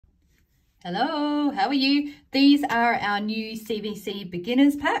Hello, how are you? These are our new CVC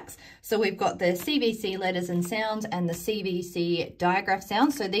beginners packs. So we've got the CVC letters and sounds and the CVC digraph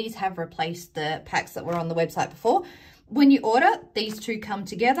sounds. So these have replaced the packs that were on the website before. When you order, these two come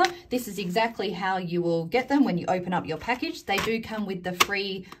together. This is exactly how you will get them when you open up your package. They do come with the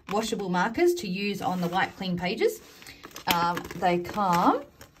free washable markers to use on the white clean pages. They come,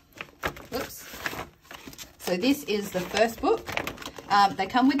 whoops. So this is the first book. They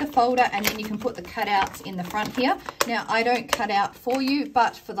come with the folder and then you can put the cutouts in the front here. Now, I don't cut out for you,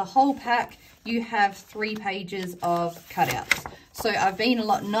 but for the whole pack, you have 3 pages of cutouts. So I've been a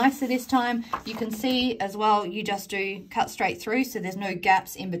lot nicer this time. You can see as well, you just do cut straight through, so there's no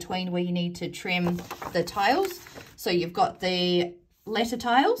gaps in between where you need to trim the tiles. So you've got the letter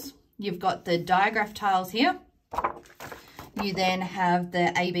tiles, you've got the digraph tiles here. You then have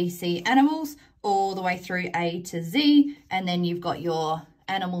the ABC animals, all the way through A to Z, and then you've got your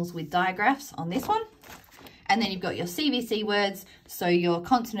animals with digraphs on this one, and then you've got your CVC words, so your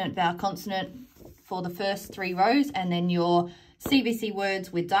consonant, vowel, consonant for the first 3 rows, and then your CVC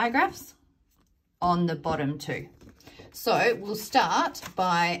words with digraphs on the bottom 2. So we'll start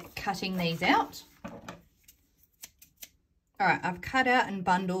by cutting these out. All right, I've cut out and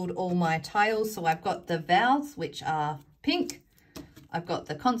bundled all my tiles, so I've got the vowels, which are pink, I've got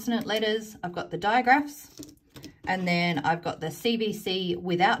the consonant letters, I've got the digraphs, and then I've got the CVC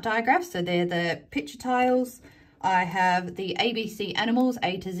without digraphs, so they're the picture tiles. I have the ABC animals,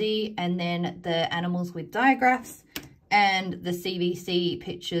 A to Z, and then the animals with digraphs, and the CVC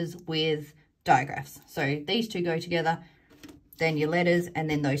pictures with digraphs. So these two go together, then your letters, and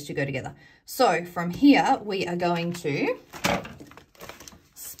then those two go together. So from here, we are going to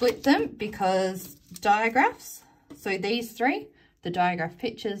split them because digraphs, so these 3, the digraph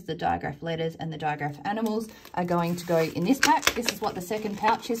pictures, the digraph letters, and the digraph animals are going to go in this pack. This is what the second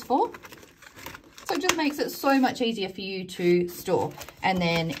pouch is for. So it just makes it so much easier for you to store. And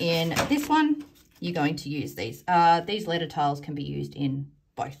then in this one, you're going to use these. These letter tiles can be used in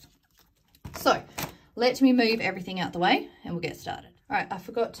both. So let me move everything out the way and we'll get started. All right, I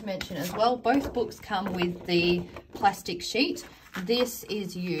forgot to mention as well, both books come with the plastic sheet. This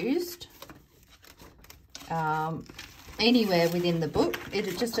is used anywhere within the book. It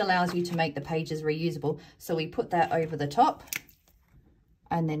just allows you to make the pages reusable. So we put that over the top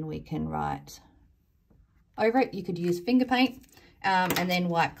and then we can write over it. You could use finger paint and then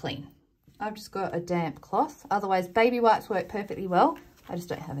wipe clean. I've just got a damp cloth. Otherwise, baby wipes work perfectly well. I just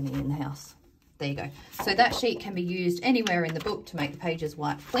don't have any in the house. There you go. So that sheet can be used anywhere in the book to make the pages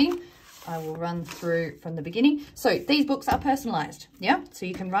wipe clean. I will run through from the beginning. So these books are personalized, yeah? So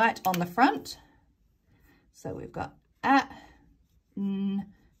you can write on the front. So we've got at,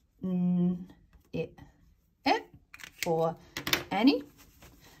 it for Annie.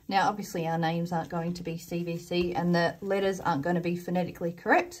 Now, obviously our names aren't going to be CVC and the letters aren't going to be phonetically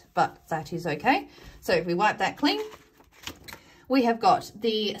correct, but that is okay. So if we wipe that clean, we have got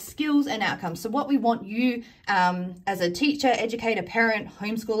the skills and outcomes. So what we want you as a teacher, educator, parent,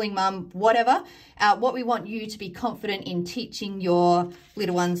 homeschooling mum, whatever, what we want you to be confident in teaching your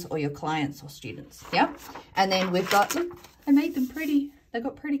little ones or your clients or students, yeah? And then we've got, look, I made them pretty. They've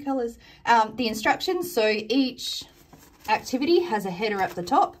got pretty colors. The instructions, so each activity has a header at the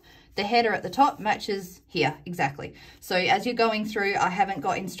top. The header at the top matches here, exactly. So as you're going through, I haven't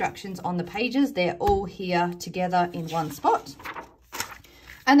got instructions on the pages. They're all here together in one spot.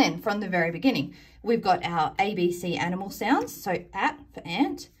 And then from the very beginning, we've got our ABC animal sounds. So at for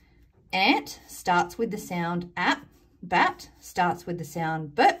ant. Ant starts with the sound at. Bat starts with the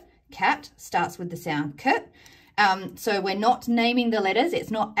sound but. Cat starts with the sound cut. So we're not naming the letters.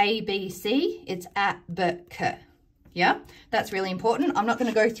 It's not A, B, C. It's at, but, k. Yeah, that's really important. I'm not going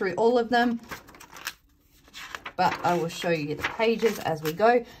to go through all of them, but I will show you the pages as we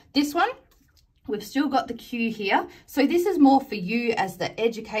go. This one, we've still got the cue here. So this is more for you as the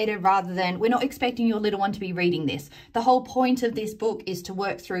educator rather than, we're not expecting your little one to be reading this. The whole point of this book is to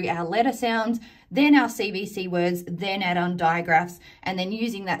work through our letter sounds, then our CVC words, then add on digraphs, and then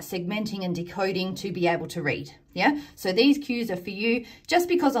using that segmenting and decoding to be able to read. Yeah, so these cues are for you just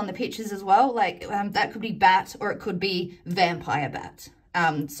because on the pictures as well, like that could be bat or it could be vampire bat.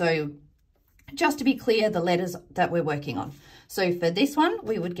 So just to be clear, the letters that we're working on. So for this one,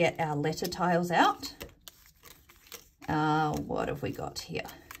 we would get our letter tiles out. What have we got here?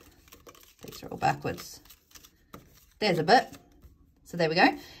 These are all backwards. There's a bit. So there we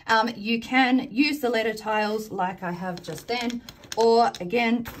go. You can use the letter tiles like I have just then, or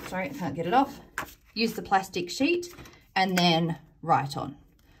again, sorry, I can't get it off. Use the plastic sheet and then write on,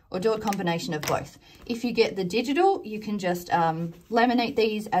 or do a combination of both. If you get the digital, you can just laminate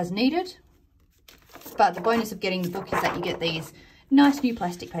these as needed, But the bonus of getting the book is that you get these nice new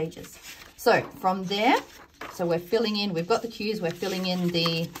plastic pages. So from there, so we're filling in, we've got the cues, we're filling in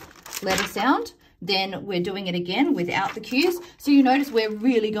the letter sound. Then we're doing it again without the cues. So you notice we're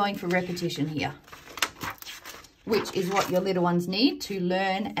really going for repetition here, which is what your little ones need to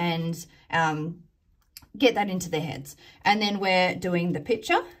learn and get that into their heads. And then we're doing the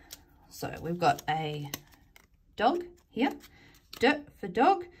picture. So we've got a dog here. D for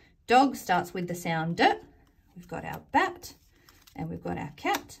dog. Dog starts with the sound D. We've got our bat and we've got our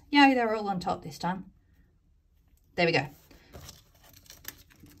cat. Yay, they're all on top this time. There we go.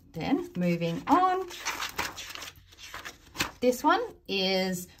 Then moving on. This one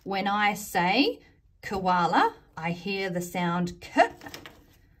is when I say koala, I hear the sound K.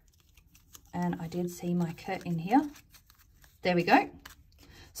 And I did see my K in here. There we go.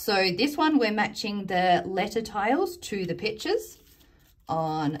 So this one, we're matching the letter tiles to the pictures.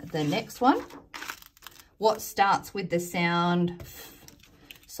 On the next one, what starts with the sound F?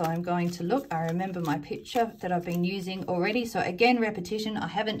 So I'm going to look, I remember my picture that I've been using already. So again, repetition, I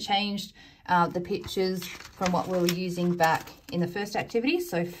haven't changed the pictures from what we were using back in the first activity.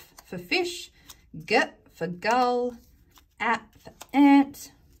 So F for fish, G for gull, A for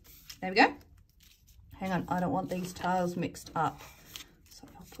ant. There we go. Hang on, I don't want these tiles mixed up. So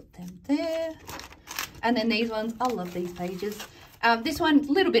I'll put them there. And then these ones, I love these pages. This one,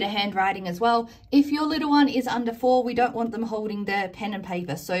 a little bit of handwriting as well. If your little one is under 4, we don't want them holding the pen and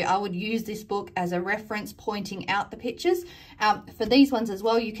paper. So I would use this book as a reference pointing out the pictures. For these ones as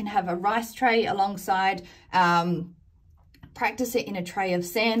well, you can have a rice tray alongside, practice it in a tray of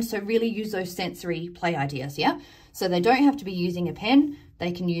sand. So really use those sensory play ideas, yeah? So they don't have to be using a pen.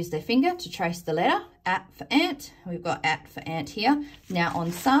 They can use their finger to trace the letter. A for ant. We've got A for ant here. Now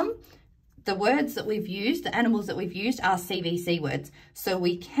on some, the words that we've used, the animals that we've used are CVC words. So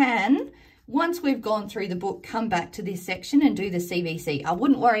we can, once we've gone through the book, come back to this section and do the CVC. I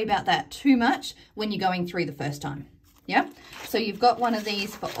wouldn't worry about that too much when you're going through the first time. Yeah, so you've got one of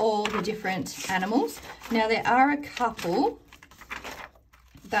these for all the different animals. Now there are a couple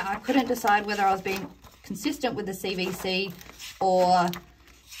that I couldn't decide whether I was being consistent with the CVC or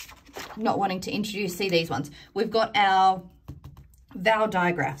not wanting to introduce these ones. We've got our vowel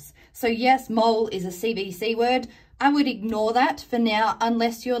digraphs. So yes, mole is a CVC word. I would ignore that for now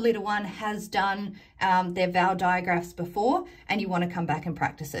unless your little one has done their vowel digraphs before and you want to come back and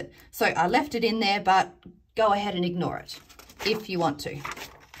practice it. So I left it in there, but go ahead and ignore it if you want to.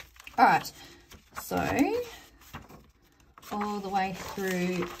 All right, so all the way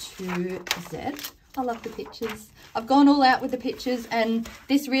through to Z. I love the pictures. I've gone all out with the pictures, and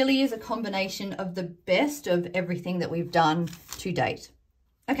this really is a combination of the best of everything that we've done to date.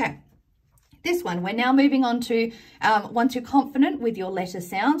 Okay, this one, we're now moving on to, once you're confident with your letter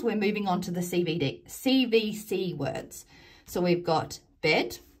sounds, we're moving on to the CVC words. So we've got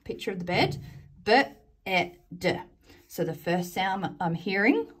bed, picture of the bed, b, e, d. So the first sound I'm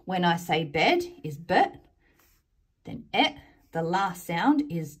hearing when I say bed is b, then e, the last sound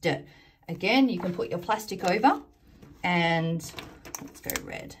is d. Again, you can put your plastic over and let's go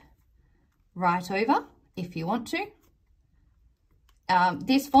red, right over if you want to.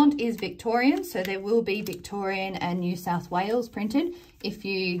 This font is Victorian, so there will be Victorian and New South Wales printed. If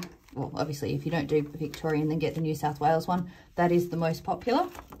you, well, obviously if you don't do Victorian, then get the New South Wales one. That is the most popular.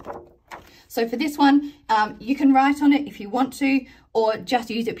 So for this one, you can write on it if you want to, or just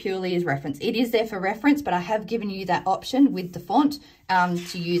use it purely as reference. It is there for reference, but I have given you that option with the font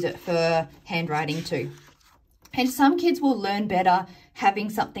to use it for handwriting too. And some kids will learn better having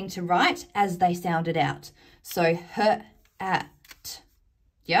something to write as they sound it out. So h, at,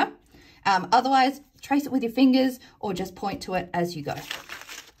 yeah? Otherwise, trace it with your fingers or just point to it as you go.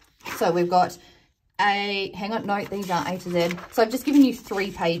 So we've got a, hang on, no, these aren't A to Z. So I've just given you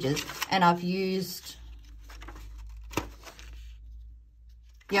 3 pages and I've used,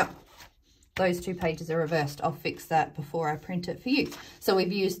 yep, those 2 pages are reversed. I'll fix that before I print it for you. So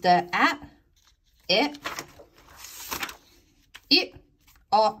we've used the at, it,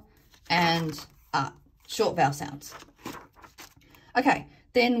 o, and short vowel sounds. Okay,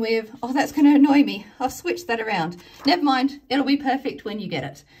 then we've, oh, that's going to annoy me. I've switched that around. Never mind, it'll be perfect when you get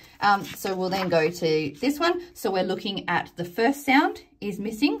it. So we'll then go to this one. So we're looking at the first sound is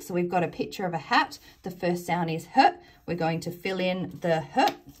missing. So we've got a picture of a hat. The first sound is h. We're going to fill in the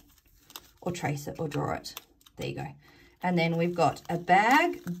h or trace it or draw it. There you go. And then we've got a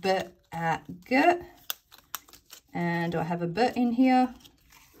bag, b, a, g. And do I have a b in here?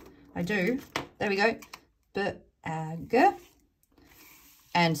 I do. There we go. B, a, g.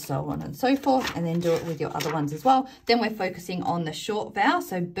 And so on and so forth, and then do it with your other ones as well. Then we're focusing on the short vowel,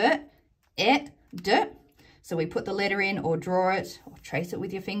 so b, e, d. So we put the letter in or draw it or trace it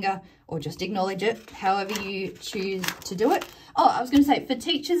with your finger or just acknowledge it, however you choose to do it. Oh, I was going to say for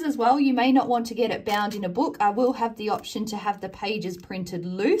teachers as well, you may not want to get it bound in a book. I will have the option to have the pages printed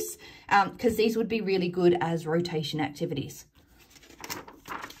loose because these would be really good as rotation activities.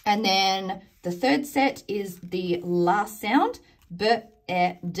 And then the third set is the last sound, b,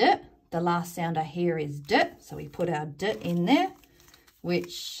 e, d. The last sound I hear is d, so we put our d in there,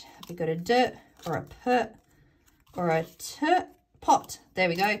 which have we got a d or a p or a t, pot. There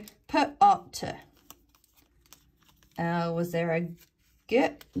we go, p, o, t. Was there a g?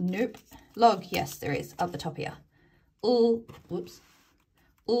 Nope. Log, yes, there is, up the top here. U, whoops,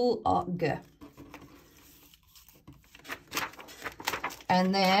 u, o, g.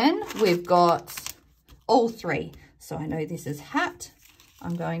 And then we've got all three. So I know this is hat.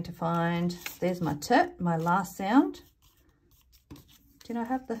 I'm going to find, there's my t, my last sound. Did I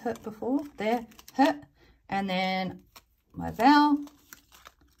have the h before? There, h. And then my vowel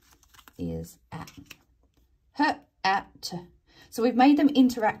is at. H, at, t. So we've made them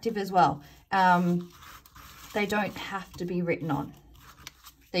interactive as well. They don't have to be written on.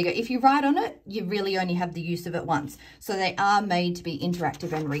 There you go. If you write on it, you really only have the use of it once. So they are made to be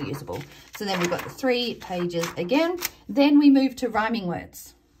interactive and reusable. So then we've got the 3 pages again. Then we move to rhyming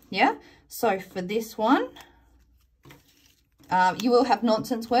words. Yeah. So for this one, you will have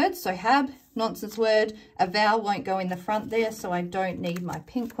nonsense words. So have, nonsense word. A vowel won't go in the front there, so I don't need my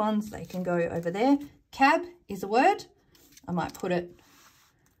pink ones. They can go over there. Cab is a word. I might put it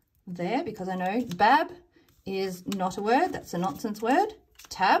there because I know bab is not a word. That's a nonsense word.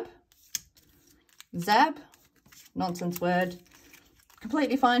 Tab, zab, nonsense word.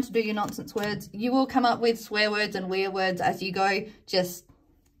 Completely fine to do your nonsense words. You will come up with swear words and weird words as you go. Just,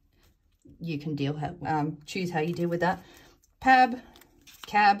 you can choose how you deal with that. Pab,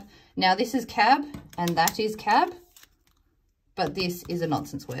 cab. Now this is cab and that is cab, but this is a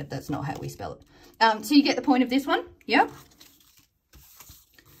nonsense word. That's not how we spell it. So you get the point of this one, yeah?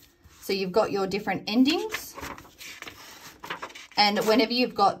 So you've got your different endings. And whenever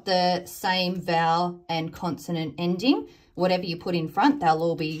you've got the same vowel and consonant ending, whatever you put in front, they'll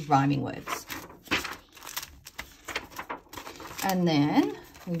all be rhyming words. And then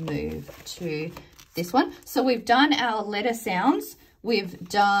we move to this one. So we've done our letter sounds. We've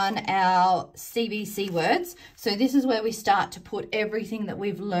done our CVC words. So this is where we start to put everything that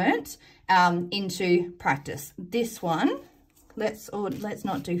we've learnt into practice. This one, let's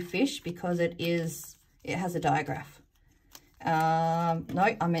not do fish because it has a digraph.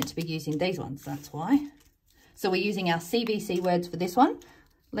 No, I meant to be using these ones, that's why. So we're using our CVC words for this one.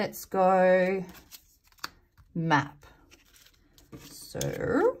 Let's go map.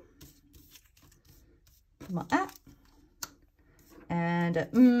 So, my app, and a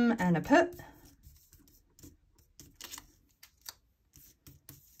and a p,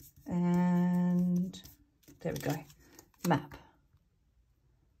 and there we go, map.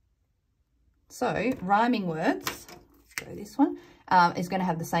 So, rhyming words. So this one is going to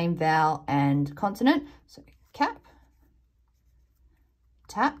have the same vowel and consonant. So cap,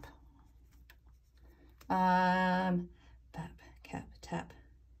 tap, bap, cap, tap,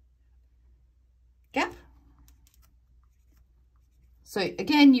 gap. So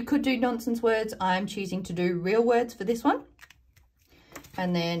again, you could do nonsense words. I'm choosing to do real words for this one.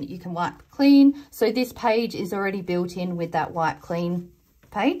 And then you can wipe clean. So this page is already built in with that wipe clean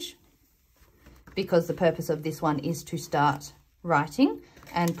page, because the purpose of this one is to start writing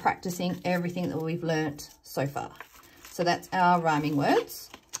and practicing everything that we've learnt so far. So that's our rhyming words.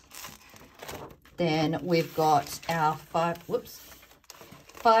 Then we've got our 5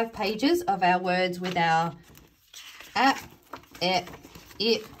 pages of our words with our at, et,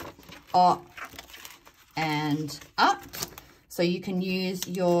 it, o, and up. So you can use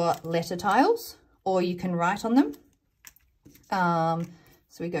your letter tiles or you can write on them.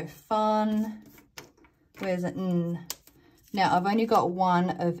 So we go fun. Where's it? Now I've only got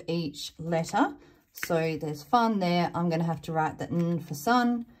one of each letter. So there's fun there. I'm going to have to write the N for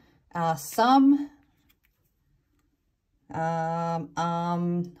sun. Some.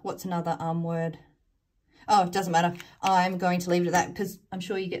 What's another word? Oh, it doesn't matter. I'm going to leave it at that because I'm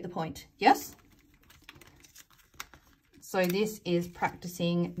sure you get the point. Yes? So this is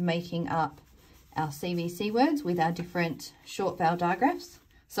practicing making up our CVC words with our different short vowel digraphs.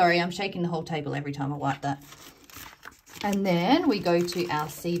 Sorry, I'm shaking the whole table every time I wipe that. And then we go to our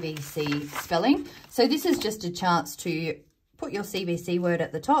CVC spelling. So this is just a chance to put your CVC word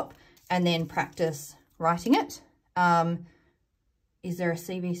at the top and then practice writing it. Is there a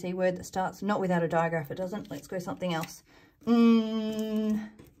CVC word that starts? Not without a digraph, it doesn't. Let's go something else.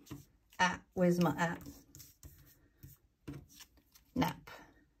 At, where's my at?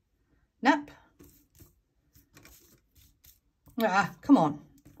 Ah, come on.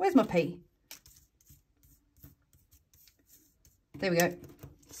 Where's my P? There we go.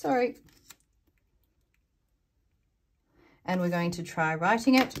 Sorry. And we're going to try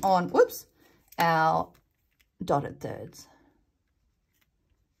writing it on, whoops, our dotted thirds.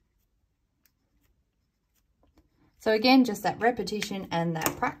 So again, just that repetition and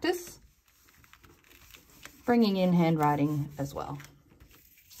that practice, bringing in handwriting as well.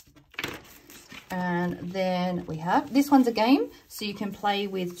 And then we have, this one's a game, so you can play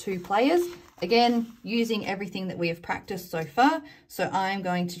with 2 players. Again, using everything that we have practiced so far. So I'm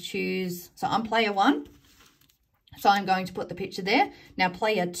going to choose, so I'm player 1. So I'm going to put the picture there. Now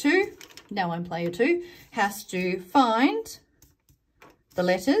player 2, now I'm player 2, has to find the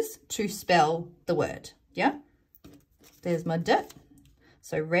letters to spell the word, yeah? There's my D.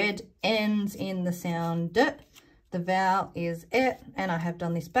 So red ends in the sound D. The vowel is E, and I have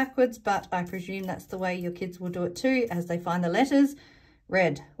done this backwards, but I presume that's the way your kids will do it too as they find the letters.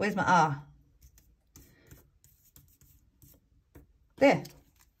 Red, where's my R? There,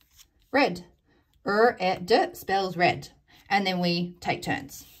 red. D spells red. And then we take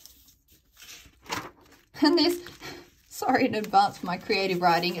turns. And this, sorry in advance for my creative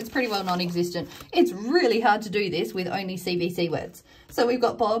writing, it's pretty well non-existent. It's really hard to do this with only CVC words. So we've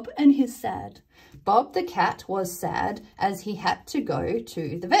got Bob and his sad. Bob the cat was sad as he had to go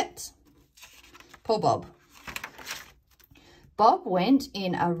to the vet. Poor Bob. Bob went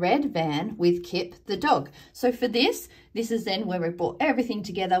in a red van with Kip the dog. So for this is then where we've brought everything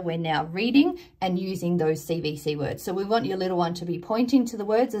together. We're now reading and using those CVC words. So we want your little one to be pointing to the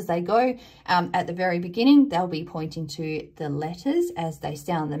words as they go. At the very beginning, they'll be pointing to the letters as they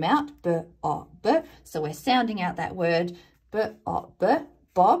sound them out. B, O, B. So we're sounding out that word, B, O, B,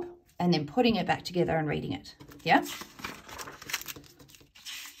 Bob, and then putting it back together and reading it. Yeah?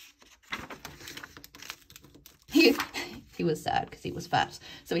 He was sad because he was fat,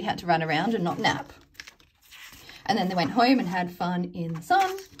 so he had to run around and not nap. And then they went home and had fun in the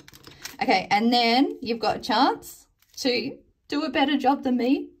sun. Okay, and then you've got a chance to do a better job than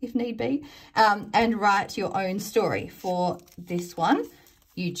me, if need be, and write your own story. For this one,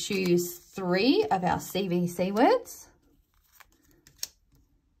 you choose 3 of our CVC words.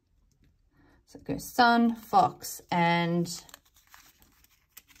 So it goes sun, fox, and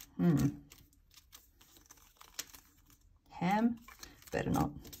ham, better not.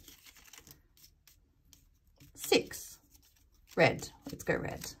 6, red, let's go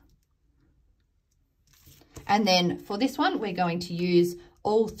red. And then for this one, we're going to use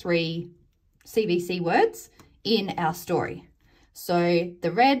all 3 CVC words in our story. So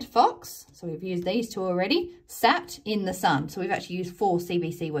the red fox, so we've used these 2 already, sat in the sun. So we've actually used 4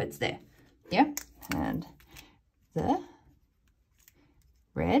 CVC words there. Yeah, and the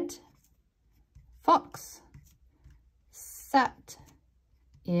red fox sat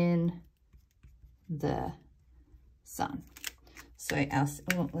in the sun. So our,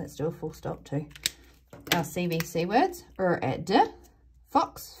 oh, let's do a full stop too. Our CVC words are ed,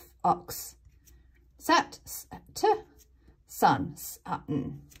 fox, ox, sat, sun,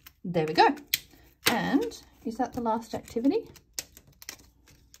 sun. There we go. And is that the last activity?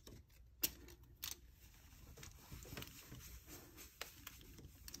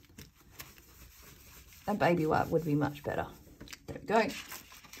 A baby wipe would be much better. There we go.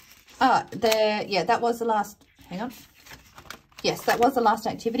 Yeah, that was the last, hang on. Yes, that was the last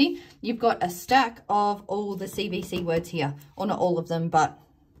activity. You've got a stack of all the CVC words here, or not all of them, but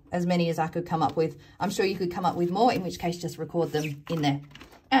as many as I could come up with. I'm sure you could come up with more, in which case just record them in there.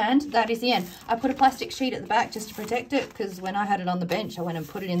 And that is the end. I put a plastic sheet at the back just to protect it, because when I had it on the bench, I went and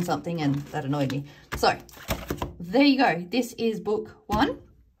put it in something and that annoyed me. So there you go. This is book 1.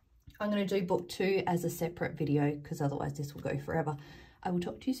 I'm going to do book 2 as a separate video because otherwise this will go forever. I will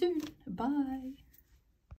talk to you soon. Bye.